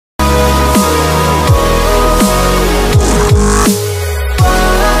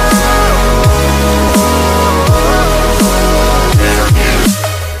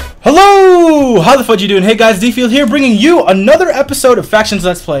How the fudge you doing? Hey guys, D-Field here, bringing you another episode of Factions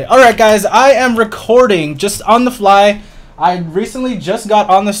Let's Play. Alright guys, I am recording just on the fly. I recently just got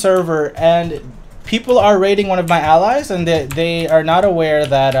on the server and people are raiding one of my allies, and they are not aware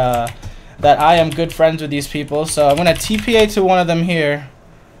that that I am good friends with these people. So I'm gonna TPA to one of them here,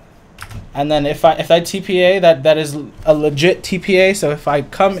 and then if I TPA, that is a legit TPA. So if I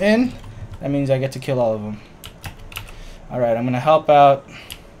come in, that means I get to kill all of them. Alright, I'm gonna help out.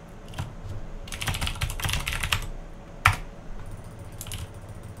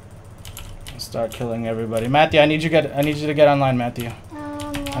 Start killing everybody. Matthew, I need you to get online, Matthew.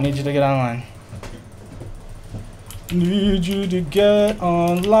 I need you to get online. Need you to get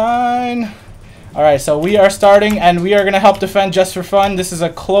online. Alright, so we are starting and we are gonna help defend just for fun. This is a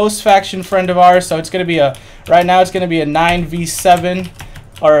close faction friend of ours, so it's gonna be a right now it's gonna be a 9v7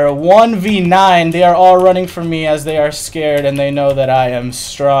 or a 1v9. They are all running from me as they are scared and they know that I am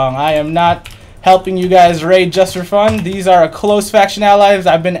strong. I am not helping you guys raid just for fun. These are a close faction allies.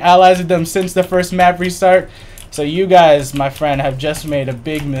 I've been allies with them since the first map restart. So you guys, my friend, have just made a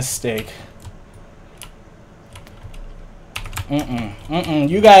big mistake.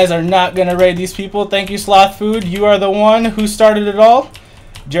 You guys are not gonna raid these people. Thank you, Sloth Food. You are the one who started it all.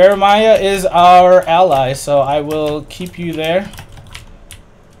 Jeremiah is our ally, so I will keep you there.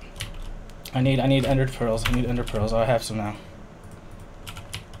 I need ender pearls. I need ender pearls. Oh, I have some now.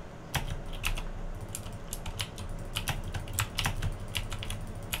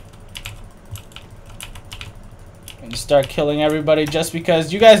 And start killing everybody just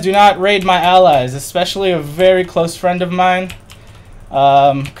because you guys do not raid my allies, especially a very close friend of mine.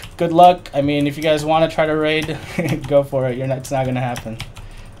 Good luck. I mean, if you guys want to try to raid, go for it. It's not gonna happen.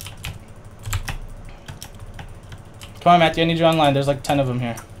 Come on, Matthew, I need you online. There's like 10 of them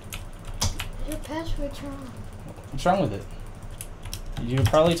here. Your password's wrong. What's wrong with it? You're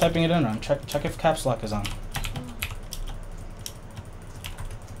probably typing it in wrong. Check if caps lock is on.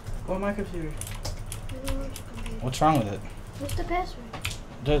 Go on my computer. What's wrong with it? What's the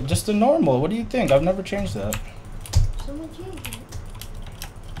password? Just the normal. What do you think? I've never changed that. Someone changed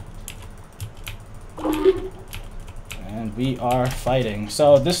it. And we are fighting.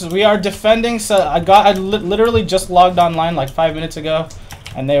 So we are defending. So I literally just logged online like 5 minutes ago,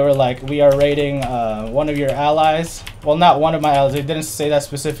 and they were like, we are raiding one of your allies. Well, not one of my allies. They didn't say that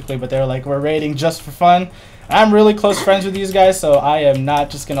specifically, but they were like, we're raiding just for fun. I'm really close friends with these guys, so I am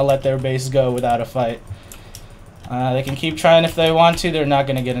not just gonna let their base go without a fight. They can keep trying if they want to. They're not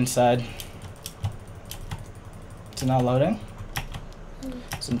going to get inside. It's not loading.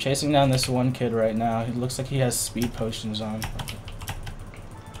 So I'm chasing down this one kid right now. He looks like he has speed potions on.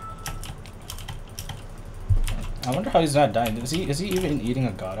 I wonder how he's not dying. Is he even eating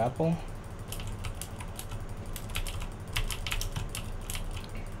a god apple?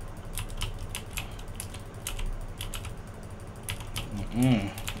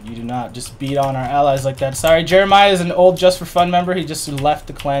 You do not just beat on our allies like that. Sorry, Jeremiah is an old Just for Fun member. He just left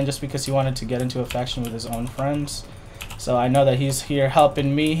the clan just because he wanted to get into a faction with his own friends. So I know that he's here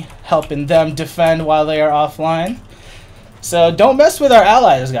helping me, helping them defend while they are offline. So don't mess with our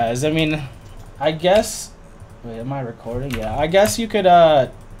allies, guys. I mean, I guess... Wait, am I recording? Yeah, I guess you could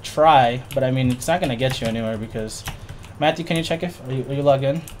try, but I mean, it's not going to get you anywhere because... Matthew, can you check if... Are you logged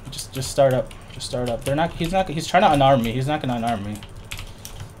in? Just start up. Just start up. He's trying to unarm me. He's not going to unarm me.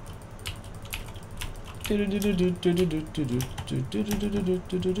 Mad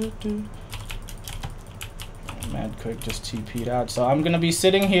quick just TP'd out. So I'm gonna be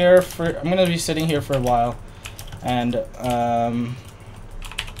sitting here for a while, and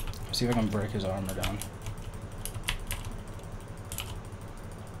see if I can break his armor down.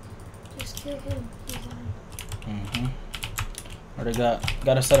 Just kill him. Already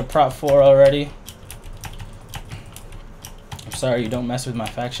got a set of prop 4 already. I'm sorry, you don't mess with my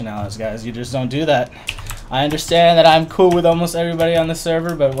faction allies, guys. You just don't do that. I understand that I'm cool with almost everybody on the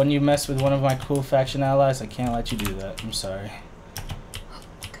server, but when you mess with one of my cool faction allies, I can't let you do that. I'm sorry.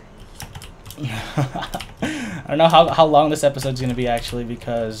 I don't know how long this episode's going to be, actually,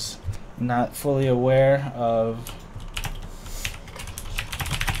 because I'm not fully aware of...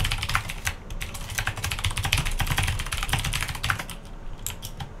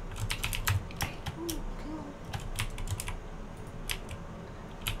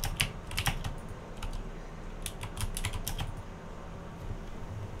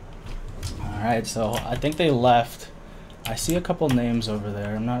 Alright, so I think they left. I see a couple names over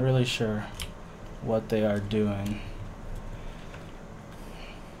there. I'm not really sure what they are doing.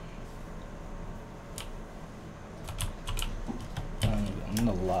 In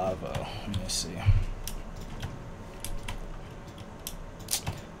the lava. Let me see.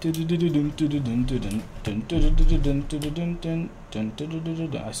 I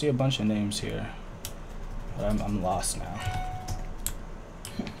see a bunch of names here, but I'm lost now.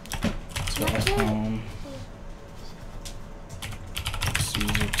 Let's go to home.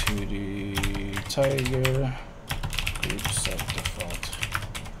 Caesar 2D Tiger. Group set default.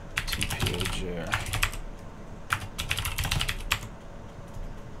 TPOJR.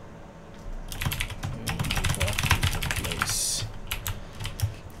 Place.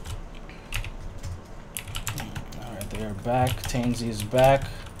 Alright, they are back. Tainsy is back.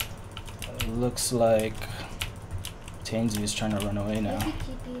 Looks like Tainsy is trying to run away now.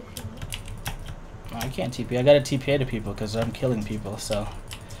 I can't TP. I gotta TPA to people because I'm killing people, so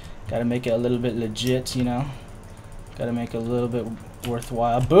gotta make it a little bit legit, you know. Gotta make it a little bit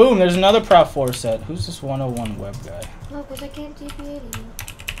worthwhile. Boom! There's another Prop 4 set. Who's this 101 web guy? No, because I can't TPA to you.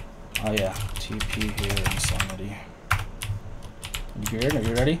 Oh yeah, TP here, insanity. You good? Are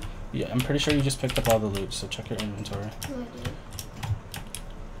you ready? Yeah, I'm pretty sure you just picked up all the loot, so check your inventory. No, I didn't.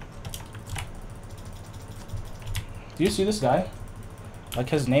 Do you see this guy? Like,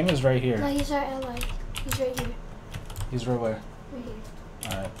 his name is right here. No, he's our ally. He's right here. He's right where? Right here.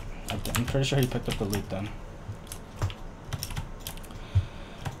 Alright. I'm pretty sure he picked up the loot then.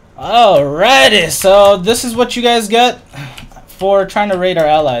 Alrighty, so this is what you guys get for trying to raid our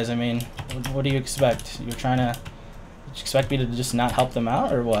allies. I mean, what do you expect? You're trying to... You expect me to just not help them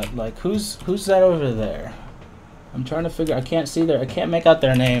out, or what? Like, who's that over there? I'm trying to figure... I can't see I can't make out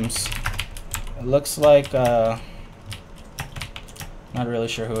their names. It looks like, not really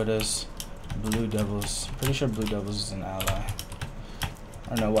sure who it is. Blue Devils. Pretty sure Blue Devils is an ally.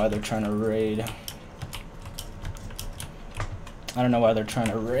 I don't know why they're trying to raid. I don't know why they're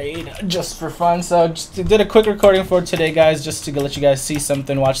trying to raid just for fun. So just did a quick recording for today, guys, just to let you guys see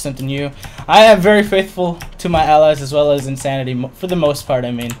something, watch something new. I am very faithful to my allies as well as Insanity for the most part.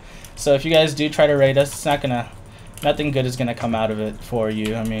 I mean, so if you guys do try to raid us, it's not gonna, nothing good is gonna come out of it for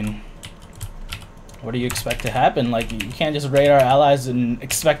you. I mean, what do you expect to happen? Like, you can't just raid our allies and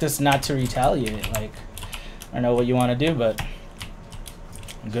expect us not to retaliate. Like, I don't know what you want to do, but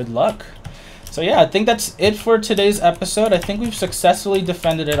good luck. So yeah, I think that's it for today's episode. I think we've successfully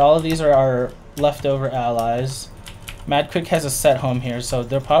defended it. All of these are our leftover allies. Mad Quick has a set home here, so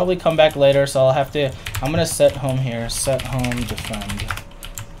they'll probably come back later. So I'll have to, I'm gonna set home here, set home, defend.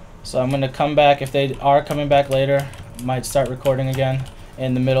 So I'm gonna come back. If they are coming back later, might start recording again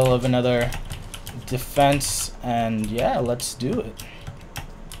in the middle of another defense. And yeah, let's do it.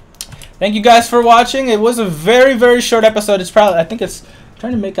 Thank you guys for watching. It was a very, very short episode. It's probably, I think it's,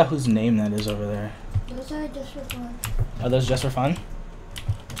 trying to make out whose name that is over there. Those are just for fun. Are those just for fun?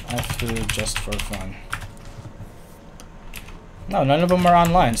 F2 just for fun. No, none of them are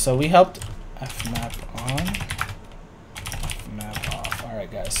online. So we helped F-map on, F-map off.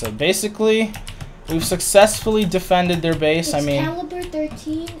 Alright guys, so basically we've successfully defended their base. It's I mean, caliber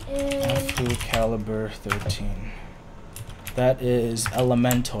 13 and... F2 caliber 13. That is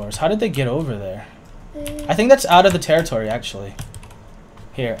Elementors. How did they get over there? I think that's out of the territory actually.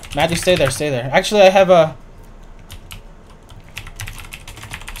 Here, Matthew, stay there, stay there. Actually, I have a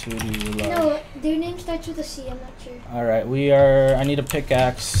 2D reload. No, their name starts with a C, I'm not sure. Alright, we are, I need a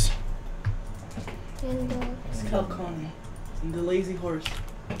pickaxe. And, It's Calcon, the lazy horse.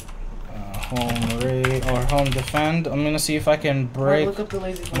 Home raid, or home defend. I'm gonna see if I can break. Look up the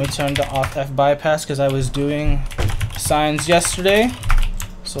lazy horse. Let me turn the off F bypass because I was doing signs yesterday.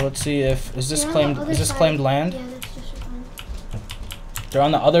 So let's see if, is this claimed land? yeah, that's just for fun. They're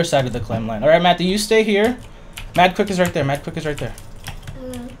on the other side of the claim line. Alright, Matthew, you stay here. Mad Quick is right there. Mad Quick is right there.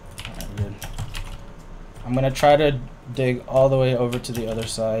 Alright, good. I'm going to try to dig all the way over to the other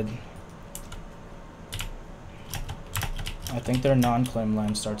side. I think their non-claim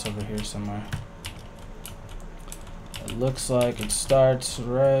line starts over here somewhere. It looks like it starts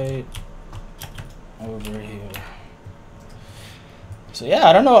right over here. So yeah,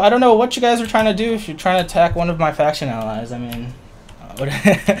 I don't know what you guys are trying to do if you're trying to attack one of my faction allies. I mean,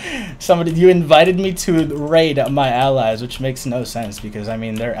 you invited me to raid my allies, which makes no sense because I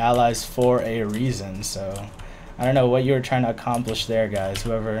mean they're allies for a reason. So I don't know what you were trying to accomplish there, guys.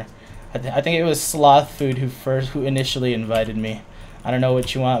 Whoever, I think it was Sloth Food who initially invited me. I don't know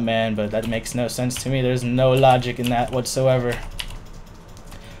what you want, man, but that makes no sense to me. There's no logic in that whatsoever.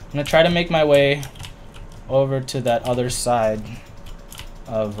 I'm gonna try to make my way over to that other side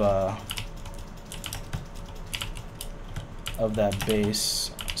of that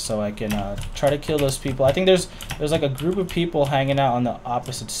base so I can try to kill those people. I think there's like a group of people hanging out on the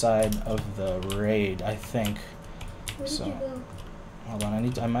opposite side of the raid, I think. Where did you go? Hold on,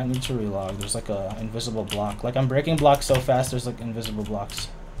 I might need to relog. There's like a invisible block. Like I'm breaking blocks so fast there's like invisible blocks.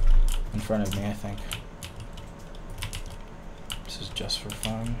 in front of me, I think. This is just for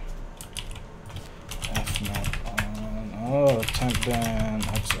fun. F map on. Oh, temp ban.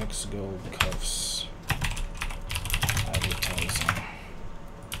 XX gold cuffs. Advertising.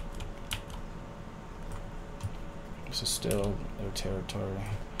 This is still their territory.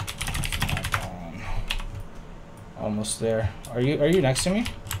 F map on. Almost there. Are you next to me?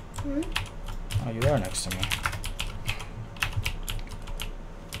 Hmm? Oh, you are next to me.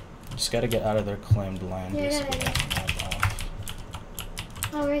 Just gotta get out of their claimed land. Yeah, Basically. yeah.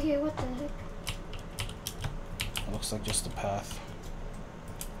 Oh, right here. What the heck? It looks like just a path.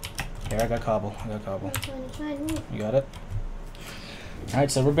 Here, I got cobble. I'm trying to move. You got it?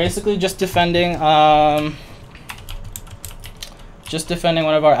 Alright, so we're basically just defending one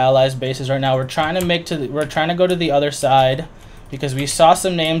of our allies' bases right now. We're trying to go to the other side because we saw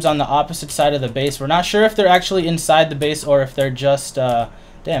some names on the opposite side of the base. We're not sure if they're actually inside the base or if they're just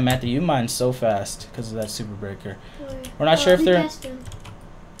damn, Matthew, you mine so fast because of that super breaker. We're not sure if they're.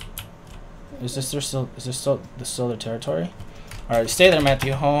 Is this still their territory? All right, stay there,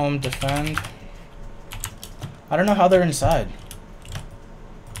 Matthew. Home, defend. I don't know how they're inside.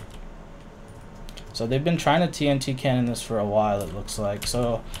 So they've been trying to TNT cannon this for a while, it looks like.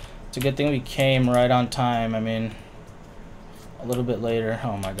 So it's a good thing we came right on time. I mean, a little bit later.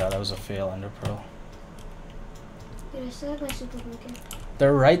 Oh my god, that was a fail, Ender Pearl. Dude, I still have my super breaker.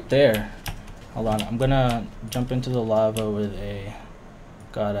 They're right there. Hold on, I'm gonna jump into the lava with a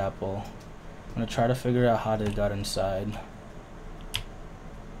god apple. I'm gonna try to figure out how they got inside.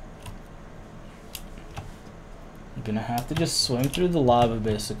 I'm gonna have to just swim through the lava,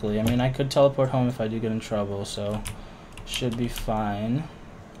 basically. I mean, I could teleport home if I do get in trouble, so should be fine.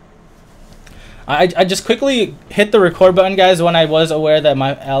 I just quickly hit the record button, guys, when I was aware that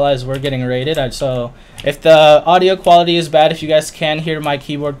my allies were getting raided. So if the audio quality is bad, if you guys can hear my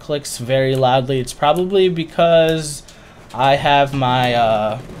keyboard clicks very loudly, it's probably because I have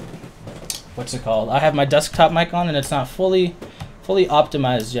my what's it called? I have my desktop mic on, and it's not fully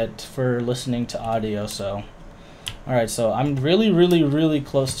optimized yet for listening to audio. So, all right. So I'm really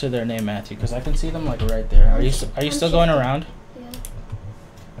close to their name, Matthew, because I can see them like right there. Are you still going around? Yeah.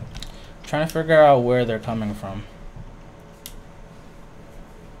 Trying to figure out where they're coming from.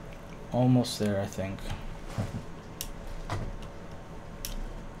 Almost there, I think.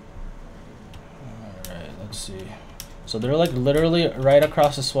 Alright, let's see. So they're like literally right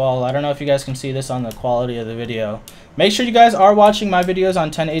across this wall. I don't know if you guys can see this on the quality of the video. Make sure you guys are watching my videos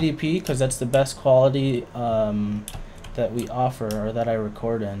on 1080p because that's the best quality that we offer or that I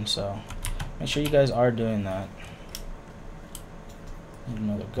record in. So make sure you guys are doing that.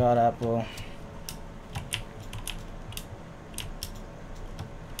 Another god apple.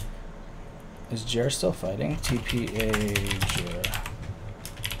 Is Jer still fighting? TPA Jer.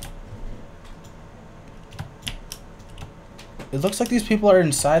 It looks like these people are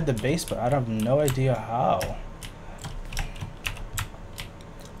inside the base, but I have no idea how.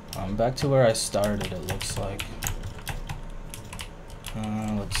 Back to where I started, it looks like.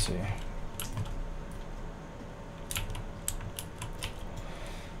 Let's see.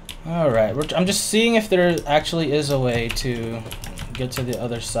 Alright, I'm just seeing if there actually is a way to get to the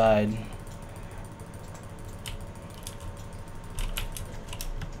other side.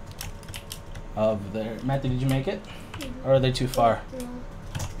 Of there. Matthew, did you make it? Mm-hmm. Or are they too far? No.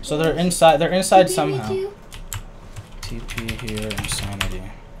 So they're inside TP somehow. too? TP here, insanity.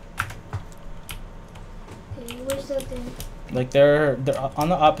 Okay, where's the thing? Like they're on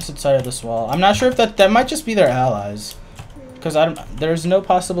the opposite side of this wall. I'm not sure if that might just be their allies. Because there's no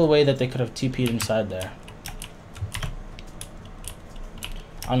possible way that they could have TP'd inside there.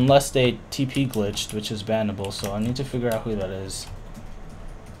 Unless they TP glitched, which is bannable, so I need to figure out who that is.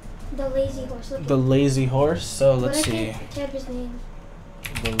 The lazy horse. Look The lazy horse? So let's see. I can't type his name.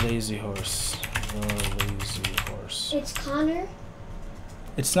 The lazy horse. The lazy horse. It's Connor.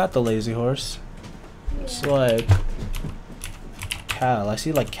 It's not the lazy horse. Yeah. It's like Cal. I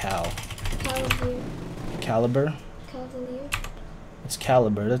see like Cal. Cavalier. Caliber? Cavalier. It's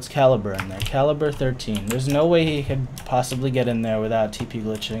Caliber. That's Caliber in there. Caliber 13. There's no way he could possibly get in there without TP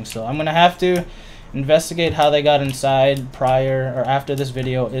glitching. So I'm going to have to investigate how they got inside prior or after this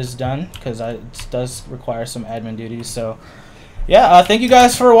video is done, because it does require some admin duties. So yeah, thank you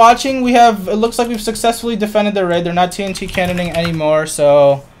guys for watching. It looks like we've successfully defended the raid. They're not TNT cannoning anymore.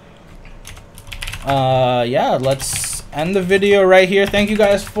 So yeah, let's end the video right here. Thank you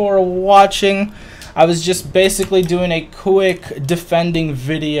guys for watching. I was just basically doing a quick defending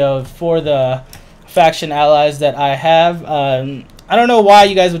video for the faction allies that I have. I don't know why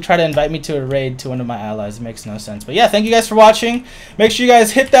you guys would try to invite me to a raid to one of my allies. It makes no sense. But yeah, thank you guys for watching. Make sure you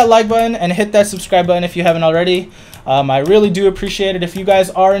guys hit that like button and hit that subscribe button if you haven't already. I really do appreciate it. If you guys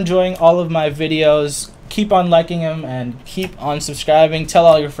are enjoying all of my videos, keep on liking them and keep on subscribing. Tell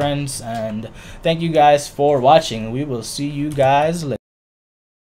all your friends. And thank you guys for watching. We will see you guys later.